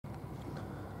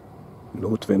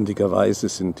Notwendigerweise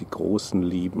sind die großen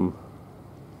Lieben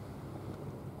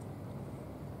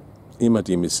immer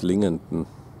die misslingenden,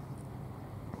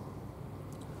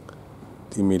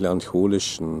 die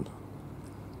melancholischen,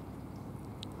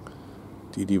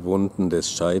 die die Wunden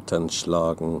des Scheiterns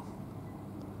schlagen,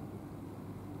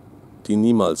 die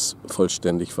niemals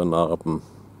vollständig vernarben.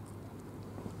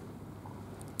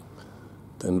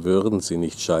 Denn würden sie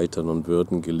nicht scheitern und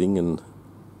würden gelingen,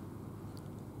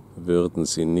 würden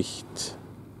sie nicht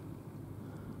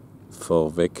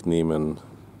vorwegnehmen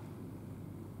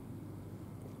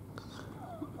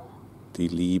die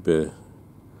Liebe,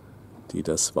 die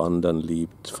das Wandern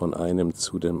liebt, von einem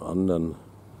zu dem anderen,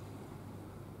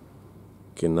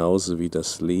 genauso wie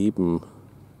das Leben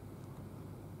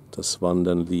das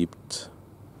Wandern liebt,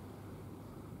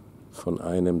 von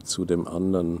einem zu dem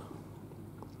anderen.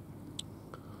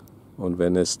 Und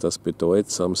wenn es das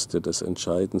Bedeutsamste, das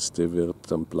Entscheidendste wird,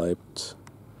 dann bleibt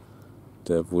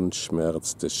der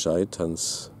Wunschschmerz des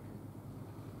Scheiterns.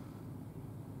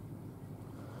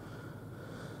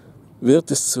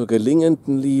 Wird es zur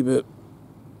gelingenden Liebe,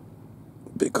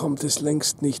 bekommt es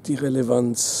längst nicht die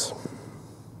Relevanz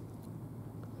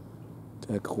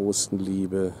der großen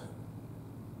Liebe,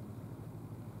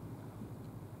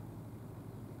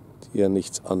 die ja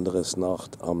nichts anderes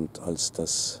nachahmt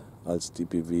als die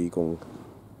Bewegung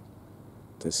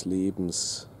des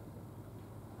Lebens.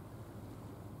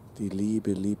 Die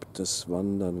Liebe liebt das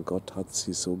Wandern, Gott hat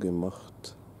sie so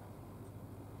gemacht.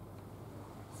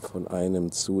 Von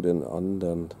einem zu den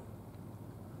anderen,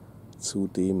 zu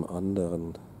dem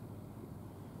anderen.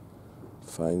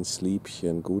 Feins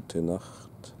Liebchen, gute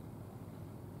Nacht.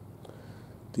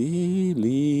 Die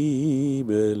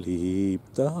Liebe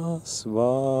liebt das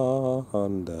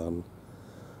Wandern.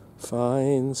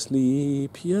 Feins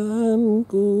Liebchen,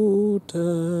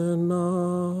 gute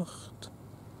Nacht.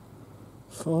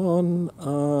 Von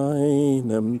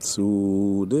einem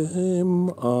zu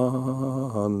dem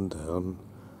anderen.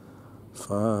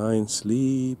 Feins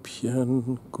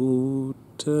Liebchen,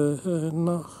 gute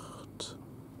Nacht.